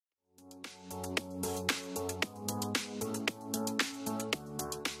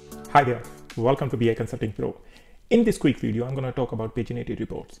Hi there, welcome to BI Consulting Pro. In this quick video, I'm going to talk about Paginated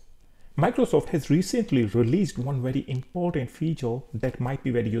Reports. Microsoft has recently released one very important feature that might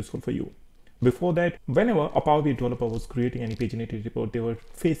be very useful for you. Before that, whenever a Power BI developer was creating any Paginated report, they were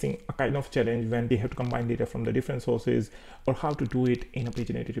facing a kind of challenge when they have to combine data from the different sources or how to do it in a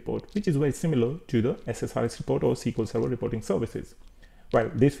Paginated report, which is very similar to the SSRS report or SQL Server reporting services.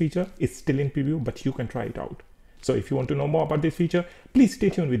 Well, this feature is still in preview, but you can try it out. So if you want to know more about this feature, please stay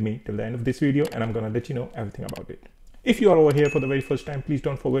tuned with me till the end of this video and I'm going to let you know everything about it. If you are over here for the very first time, please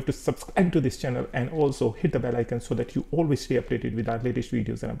don't forget to subscribe to this channel and also hit the bell icon so that you always stay updated with our latest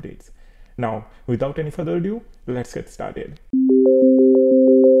videos and updates. Now, without any further ado, let's get started.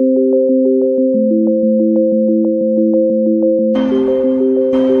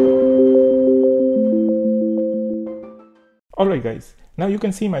 Alright guys, now you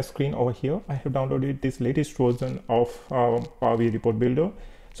can see my screen over here. I have downloaded this latest version of Power BI Report Builder.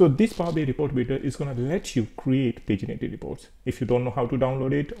 So this Power BI Report Builder is going to let you create paginated reports. If you don't know how to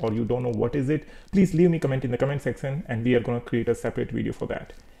download it or you don't know what is it, please leave me a comment in the comment section and we are going to create a separate video for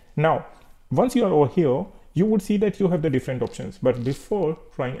that. Now, once you are over here, you would see that you have the different options. But before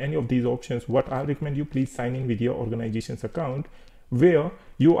trying any of these options, what I recommend you please sign in with your organization's account, where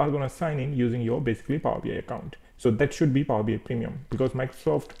you are going to sign in using your basically Power BI account. So that should be Power BI Premium, because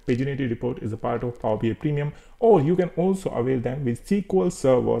Microsoft Paginated Report is a part of Power BI Premium, or you can also avail them with SQL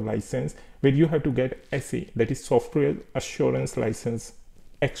Server license, where you have to get SA, that is Software Assurance License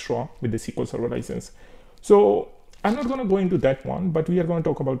Extra with the SQL Server license. So I'm not going to go into that one, but we are going to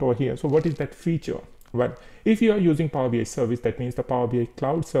talk about over here. So what is that feature? Well, if you are using Power BI service, that means the Power BI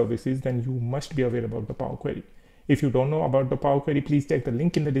cloud services, then you must be aware about the Power Query. If you don't know about the Power Query, please check the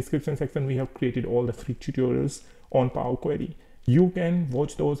link in the description section. We have created all the free tutorials on Power Query. You can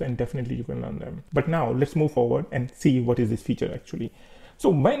watch those and definitely you can learn them. But now let's move forward and see what is this feature actually. So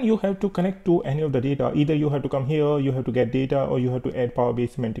when you have to connect to any of the data, either you have to come here, you have to get data, or you have to add Power BI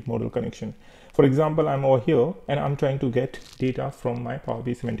semantic model connection. For example, I'm over here and I'm trying to get data from my Power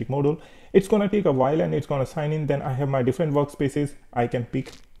BI semantic model. It's going to take a while and it's going to sign in. Then I have my different workspaces. I can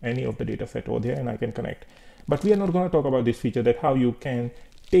pick any of the data set over there and I can connect. But we are not going to talk about this feature, that how you can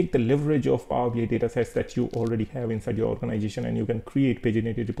take the leverage of Power BI data sets that you already have inside your organization and you can create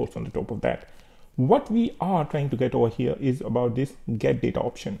paginated reports on the top of that. What we are trying to get over here is about this get data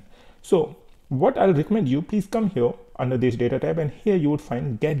option. So what I'll recommend you, please come here under this data tab and here you would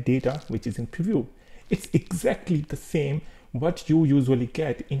find get data, which is in preview. It's exactly the same what you usually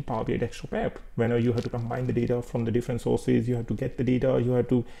get in Power BI Desktop app. Whenever you have to combine the data from the different sources, you have to get the data, you have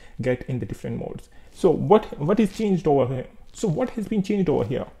to get in the different modes. So what is changed over here? So what has been changed over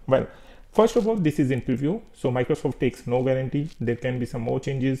here? Well, first of all, this is in preview. So Microsoft takes no guarantee. There can be some more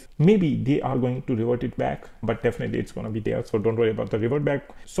changes. Maybe they are going to revert it back, but definitely it's going to be there. So don't worry about the revert back.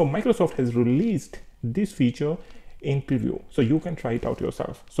 So Microsoft has released this feature in preview, so you can try it out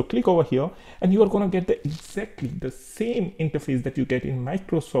yourself. So click over here and you are going to get exactly the same interface that you get in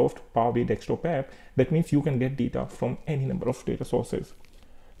Microsoft Power BI Desktop app. That means you can get data from any number of data sources.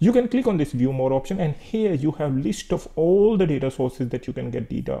 You can click on this view more option and here you have list of all the data sources that you can get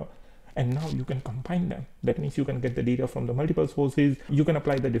data, and now you can combine them. That means you can get the data from the multiple sources. You can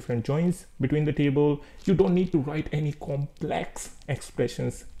apply the different joins between the table. You don't need to write any complex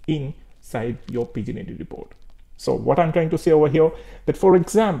expressions inside your paginated report. So what I'm trying to say over here, that for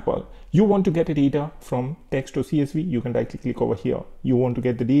example, you want to get the data from text or CSV, you can directly click over here. You want to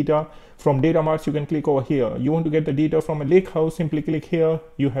get the data from data marts, you can click over here. You want to get the data from a lake house, simply click here.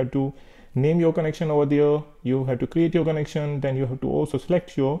 You have to name your connection over there. You have to create your connection. Then you have to also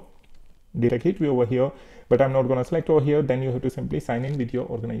select your data gateway over here, but I'm not going to select over here. Then you have to simply sign in with your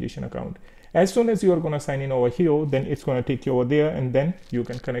organization account. As soon as you are going to sign in over here, then it's going to take you over there and then you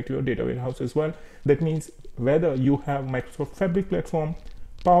can connect your data warehouse as well. That means whether you have Microsoft Fabric platform,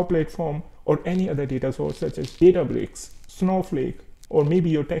 Power Platform, or any other data source such as Databricks, Snowflake, or maybe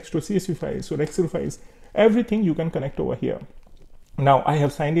your text or CSV files or Excel files, everything you can connect over here. Now I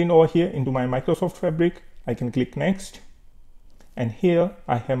have signed in over here into my Microsoft Fabric. I can click next. And here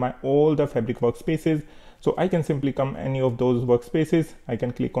I have all the Fabric workspaces. So I can simply come any of those workspaces. I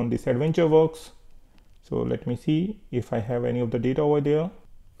can click on this Adventure Works. So let me see if I have any of the data over there.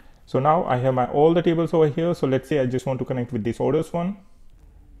 So now I have all the tables over here. So let's say I just want to connect with this orders one.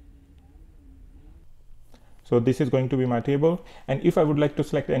 So this is going to be my table. And if I would like to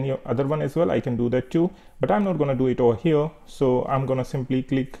select any other one as well, I can do that too, but I'm not going to do it over here. So I'm going to simply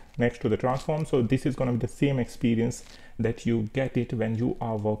click next to the transform. So this is going to be the same experience that you get it when you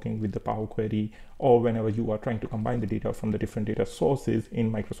are working with the Power Query or whenever you are trying to combine the data from the different data sources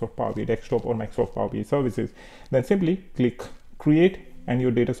in Microsoft Power BI Desktop or Microsoft Power BI Services. Then simply click create and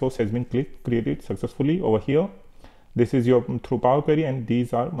your data source has been created successfully over here. This is your through Power Query, and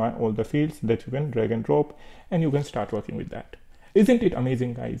these are all the fields that you can drag and drop, and you can start working with that. Isn't it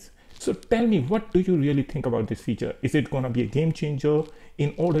amazing, guys? So tell me, what do you really think about this feature? Is it gonna be a game changer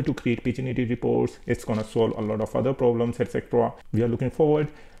in order to create paginated reports? It's gonna solve a lot of other problems, etc. We are looking forward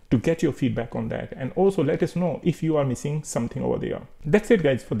to get your feedback on that, and also let us know if you are missing something over there. That's it,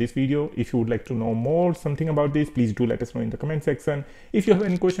 guys, for this video. If you would like to know more something about this, please do let us know in the comment section. If you have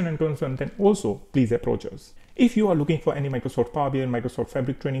any question and concern, then also please approach us. If you are looking for any Microsoft Power BI and Microsoft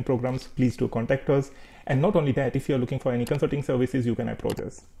Fabric training programs, please do contact us. And not only that, if you are looking for any consulting services, you can approach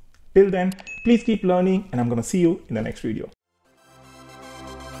us. Till then, please keep learning, and I'm going to see you in the next video.